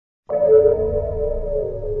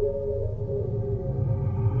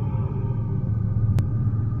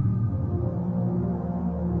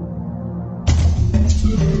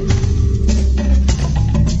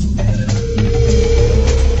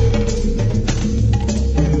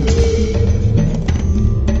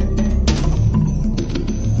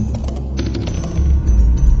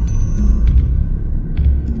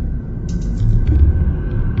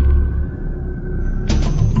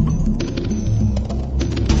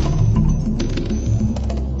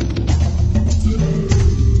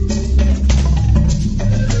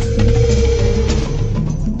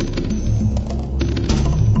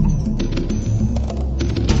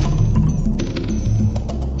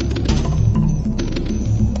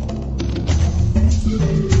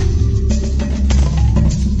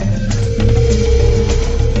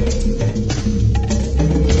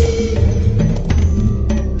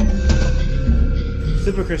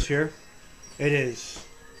Super Chris here. It is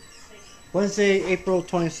Wednesday, April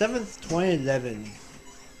 27th, 2011.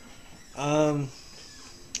 Um,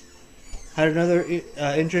 had another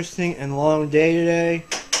interesting and long day today.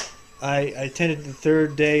 I attended the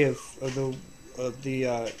third day of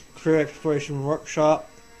the career exploration workshop,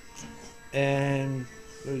 and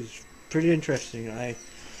it was pretty interesting.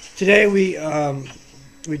 Today we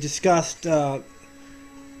discussed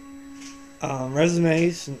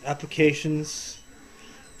resumes and applications.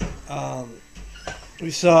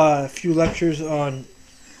 We saw a few lectures on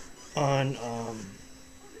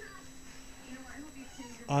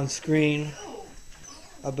screen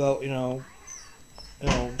about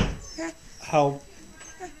how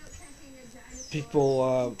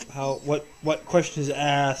people what questions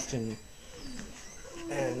asked and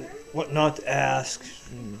what not to ask,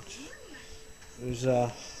 and it was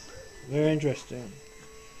very interesting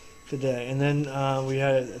today. And then we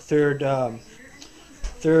had a third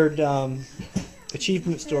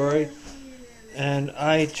achievement story, and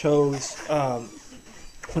I chose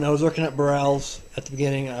when I was working at Burrell's at the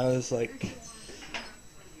beginning. I was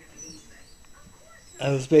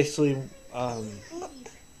basically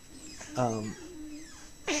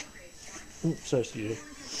sorry, excuse me.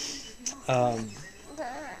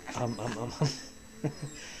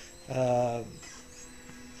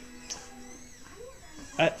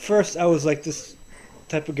 At first I was like this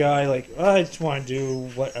type of guy, like, I just want to do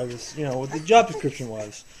what I was, what the job description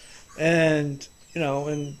was, and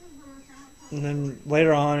and then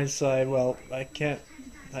later on I decided, well, I can't.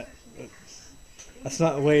 That's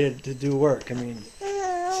not the way to do work. I mean,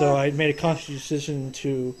 so I made a conscious decision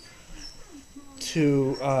to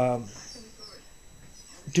do other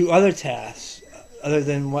tasks other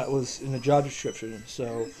than what was in the job description.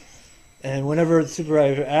 So, and whenever the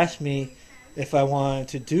supervisor asked me if I wanted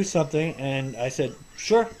to do something, and I said,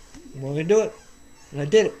 sure, I'm willing to do it, and I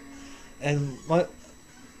did it. And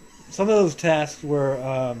some of those tasks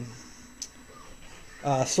were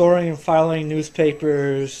sorting and filing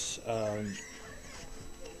newspapers,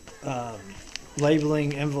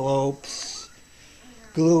 labeling envelopes,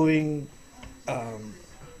 gluing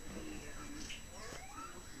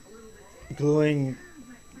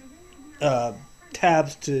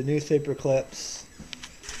tabs to newspaper clips,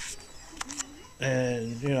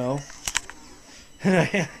 and and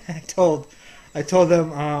I told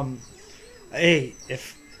them, hey,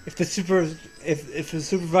 if the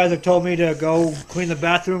supervisor told me to go clean the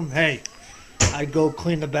bathroom, hey, I'd go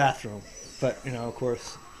clean the bathroom. But of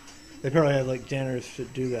course, they probably have like janitors to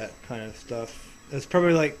do that kind of stuff. It's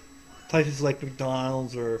probably like places like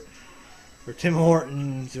McDonald's or Tim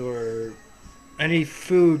Hortons or any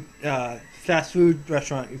fast food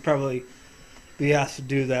restaurant. You'd probably be asked to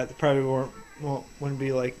do that. They probably wouldn't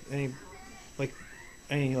be like any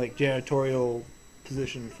janitorial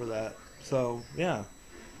position for that. So yeah.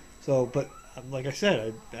 So, but like I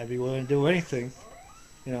said, I'd be willing to do anything,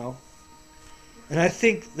 And I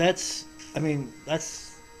think that's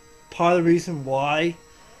part of the reason why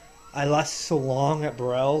I lasted so long at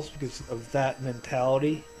Burrell's, because of that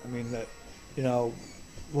mentality. I mean, that,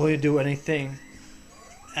 willing to do anything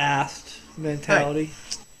asked mentality.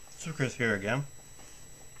 Hey, Super Chris here again.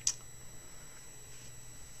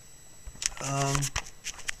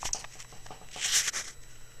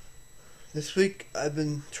 This week I've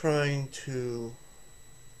been trying to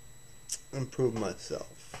improve myself.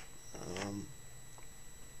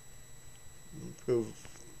 Improve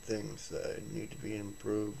things that need to be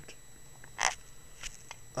improved.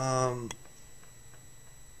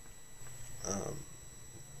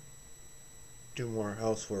 Do more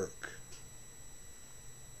housework.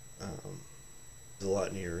 It's a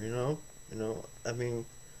lot neater, I mean,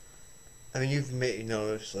 you've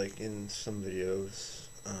noticed, like, in some videos,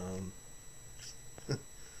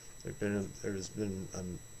 There's been a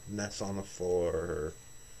mess on the floor,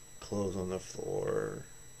 clothes on the floor,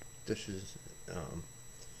 dishes,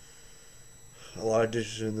 a lot of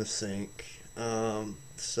dishes in the sink.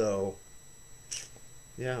 So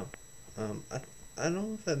yeah, I don't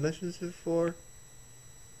know if I mentioned this before.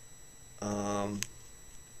 Um,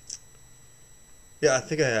 yeah, I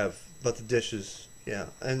think I have about the dishes. Yeah,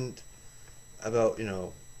 and about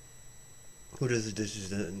who does the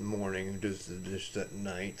dishes in the morning, who does the dishes at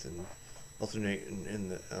night, and alternate in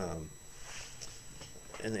the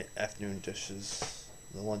afternoon dishes,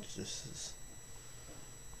 the lunch dishes.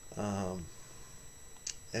 Um,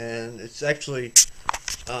 and it's actually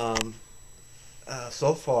um,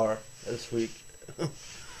 so far this week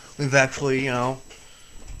we've actually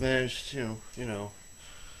managed to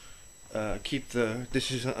keep the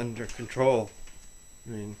dishes under control. I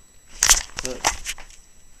mean, but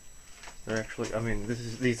they're actually. I mean,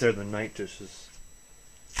 these are the night dishes,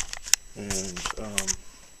 and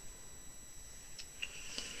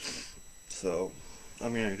so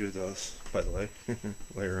I'm gonna do those. By the way,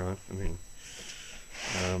 later on. I mean,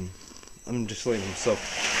 um, I'm just letting them soak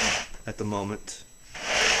at the moment.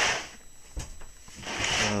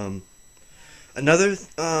 Um, another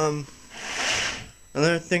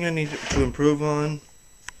another thing I need to improve on.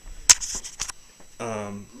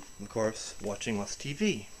 Of course, watching less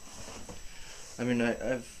TV. I mean,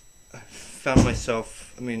 I've found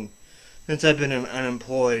myself. I mean, since I've been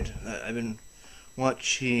unemployed, I've been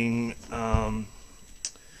watching uh,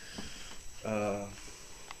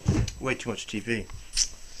 way too much TV.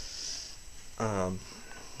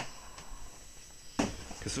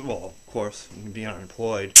 Because, well, of course, being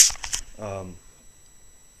unemployed, um,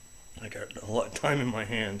 I got a lot of time in my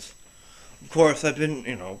hands. Of course, I've been,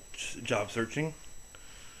 job searching,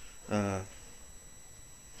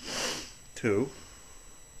 too.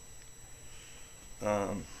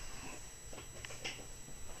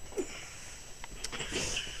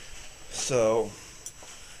 So,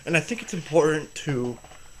 and I think it's important to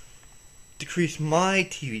decrease my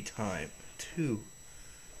TV time, too.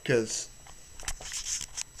 Because,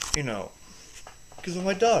 because of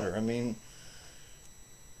my daughter. I mean,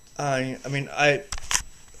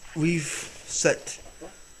 we've set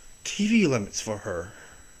TV limits for her.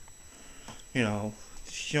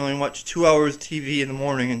 She only watches 2 hours TV in the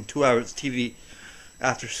morning and 2 hours TV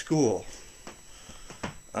after school.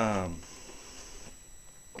 Most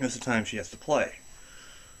of the time she has to play.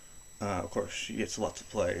 Of course, she gets lots of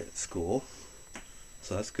play at school,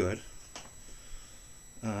 so that's good.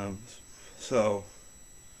 So,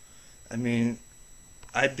 I mean,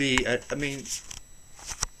 I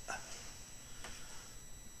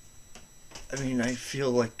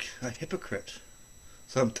feel like a hypocrite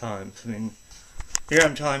sometimes. I mean, here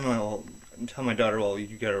I'm telling my daughter, well,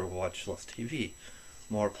 you gotta watch less TV,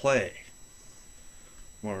 more play,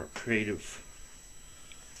 more creative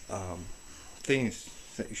things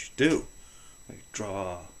that you should do, like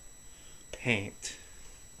draw, paint,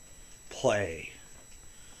 play,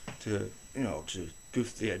 to to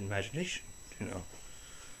boost the imagination.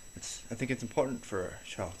 I think it's important for a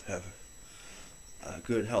child to have a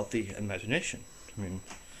good, healthy imagination.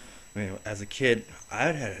 As a kid,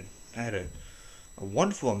 I had a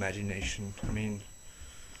wonderful imagination. I mean,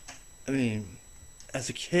 as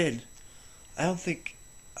a kid, I don't think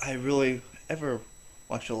I really ever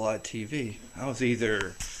watched a lot of TV. I was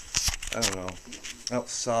either, I don't know,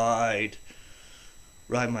 outside,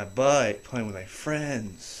 riding my bike, playing with my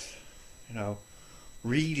friends,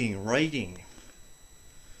 reading, writing,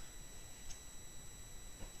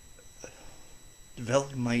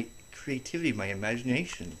 developing my creativity, my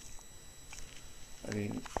imagination.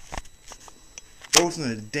 There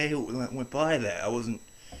wasn't a day that went by that I wasn't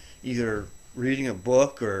either reading a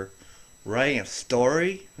book or writing a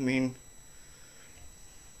story.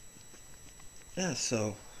 Yeah,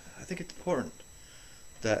 so I think it's important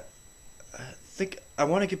that I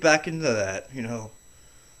want to get back into that.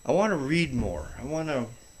 I want to read more. I want to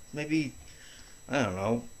maybe, I don't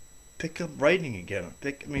know, pick up writing again.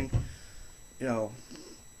 Pick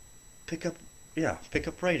up, yeah, pick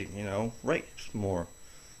up writing. Write more.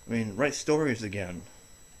 Write stories again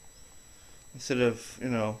instead of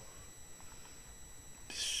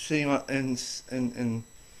sitting in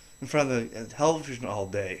front of the television all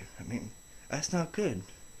day. That's not good.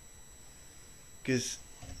 Because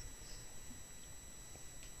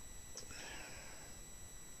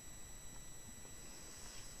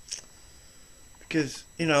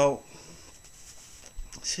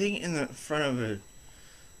sitting in the front of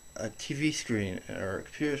a TV screen or a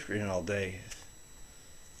computer screen all day,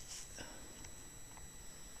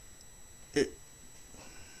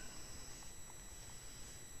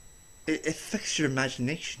 it affects your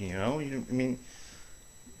imagination. You know, I mean,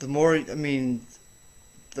 the more, I mean,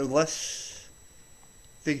 the less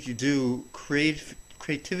things you do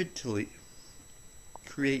creatively,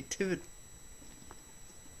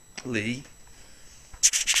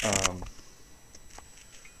 um,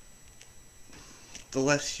 the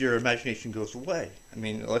less your imagination goes away. I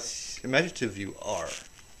mean, the less imaginative you are.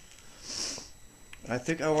 I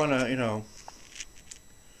think I want to,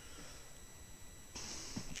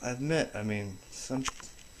 admit, I mean,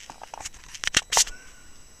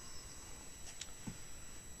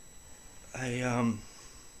 I'm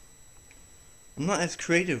not as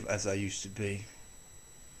creative as I used to be.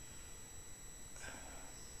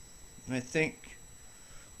 And I think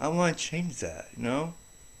I want to change that, you know?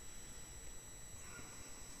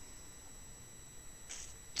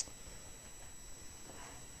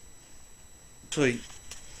 Actually,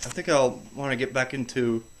 I think I'll want to get back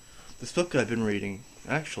into this book I've been reading,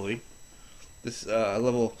 actually. This,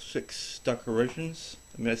 level 6 Decorations.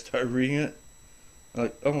 I mean, I started reading it.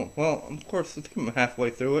 Like, oh, well, of course, I think I'm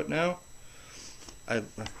halfway through it now. I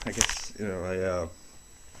guess, I'd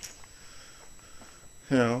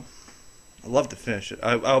love to finish it.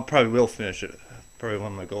 I'll probably will finish it. Probably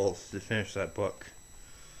one of my goals is to finish that book.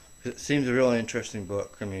 It seems a really interesting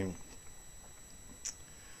book. I mean,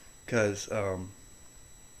 because, I'd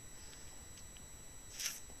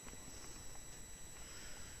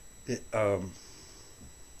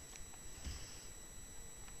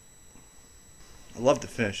love to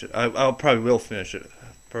finish it. I'll probably will finish it.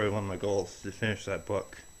 Probably one of my goals is to finish that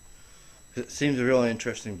book. It seems a really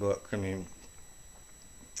interesting book. I mean,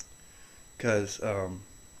 because, to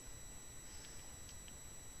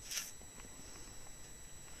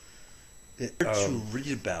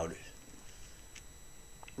read about it.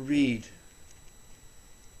 Read.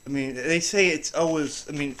 I mean, they say it's always.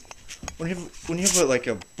 I mean, when you have like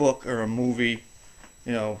a book or a movie,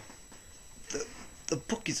 you know, the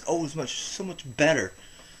book is always so much better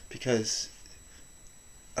because,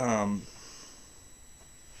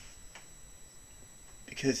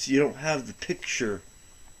 because you don't have the picture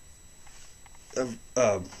of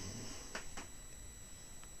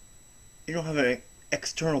you don't have an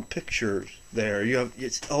external picture there.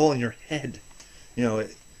 It's all in your head. You know, I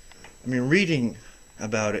mean, reading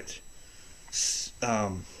about it, I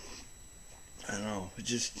don't know, it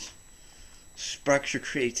just sparks your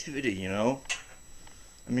creativity, you know?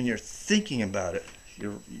 I mean, you're thinking about it.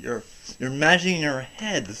 You're imagining in your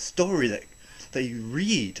head the story that you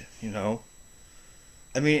read, you know?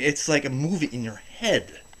 I mean, it's like a movie in your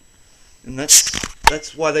head. And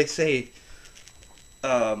that's why they say,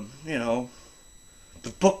 you know, the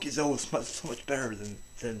book is always so much better than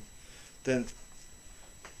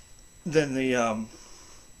the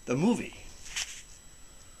movie.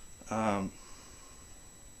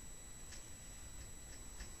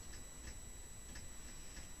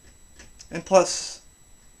 And plus,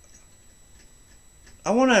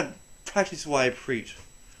 I want to practice what I preach.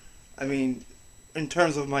 I mean, in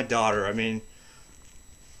terms of my daughter, I mean,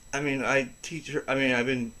 I teach her. I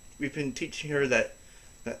mean, we've been teaching her that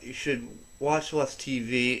you should watch less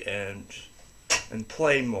TV and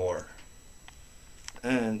play more.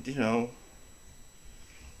 And you know,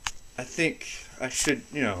 I think I should,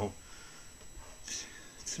 to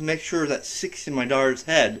make sure that sticks in my daughter's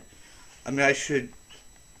head. I mean, I should,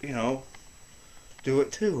 do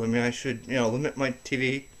it too. I mean, I should, limit my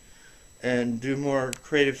TV and do more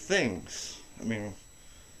creative things. I mean,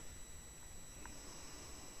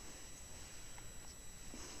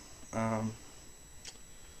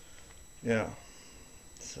 yeah.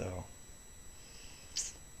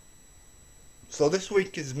 So this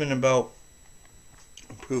week has been about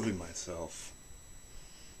improving myself.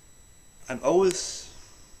 I always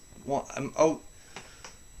want to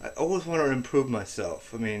improve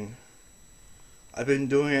myself. I mean, I've been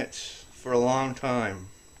doing it for a long time.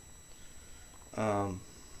 In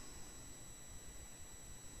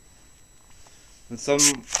some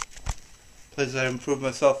places I improved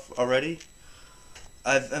myself already.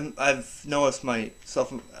 I've noticed my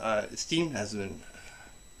self esteem has been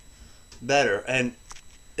better, and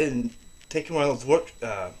in taking one of those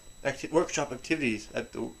workshop activities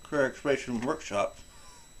at the Career Exploration Workshop,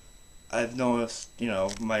 I've noticed,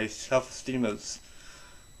 my self-esteem has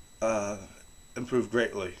improved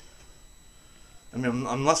greatly. I mean,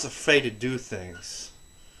 I'm less afraid to do things.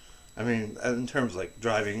 I mean, in terms of, like,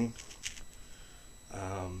 driving,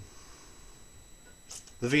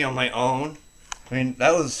 living on my own. I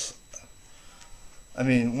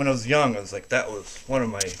mean, when I was young, I was like, that was one of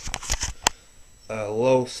my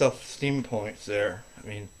low self-esteem points there. I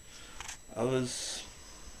mean, I was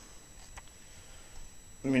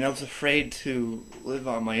I mean, I was afraid to live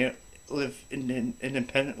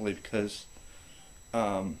independently because,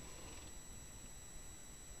 um,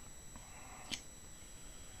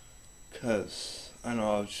 I don't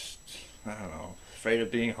know, I don't know, afraid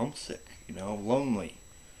of being homesick, lonely.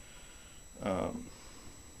 Um,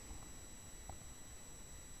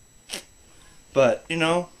 but,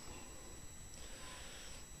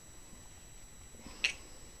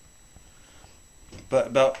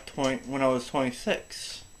 about 20, when I was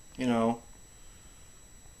 26,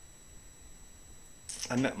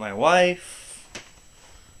 I met my wife,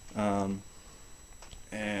 um,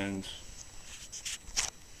 and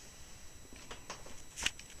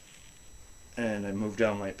I moved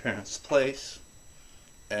down to my parents' place,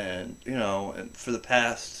 and for the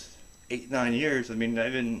past 8, 9 years, I mean,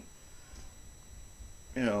 I've been,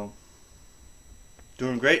 you know,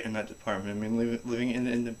 doing great in that department. I mean, living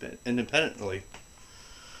independently,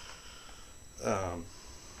 um,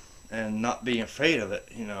 and not being afraid of it.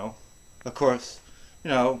 Of course,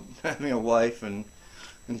 having a wife and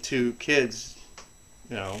 2 kids,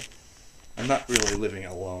 you know, I'm not really living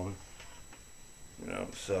alone.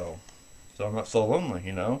 So I'm not so lonely.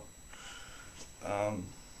 Um,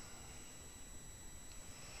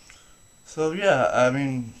 so yeah, I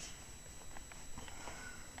mean,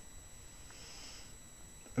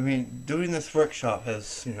 doing this workshop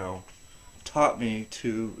has, taught me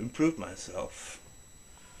to improve myself,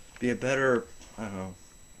 be a better, I don't know,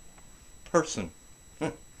 person,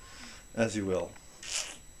 as you will.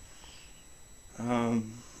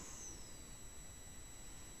 Um,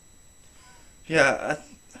 yeah,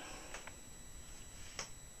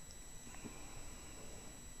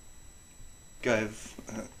 I've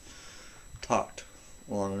talked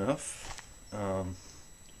long enough. I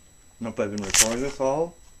hope I've been recording this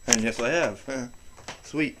all, and yes, I have.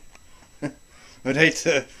 Sweet. I'd hate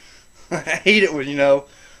to. I hate it when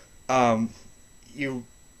um, you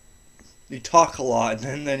talk a lot,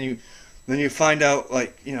 and then you find out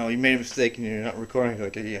like you made a mistake and you're not recording.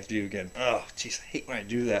 Like you have to do it again. Oh, jeez, I hate when I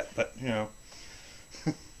do that. But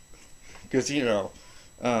because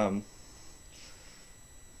um,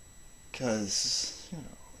 because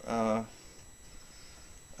I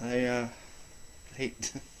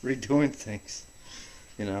hate redoing things.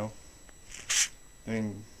 You know, I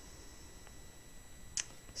mean,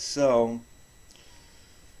 so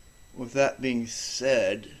with that being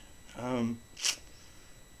said,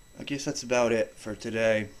 I guess that's about it for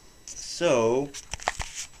today. So,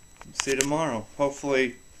 see you tomorrow.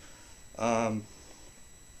 Hopefully, um,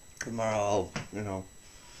 tomorrow I'll,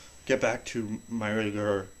 get back to my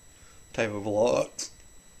regular type of vlog.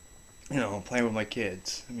 Playing with my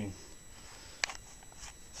kids. I mean,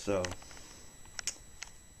 so,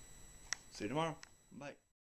 see you tomorrow. Bye.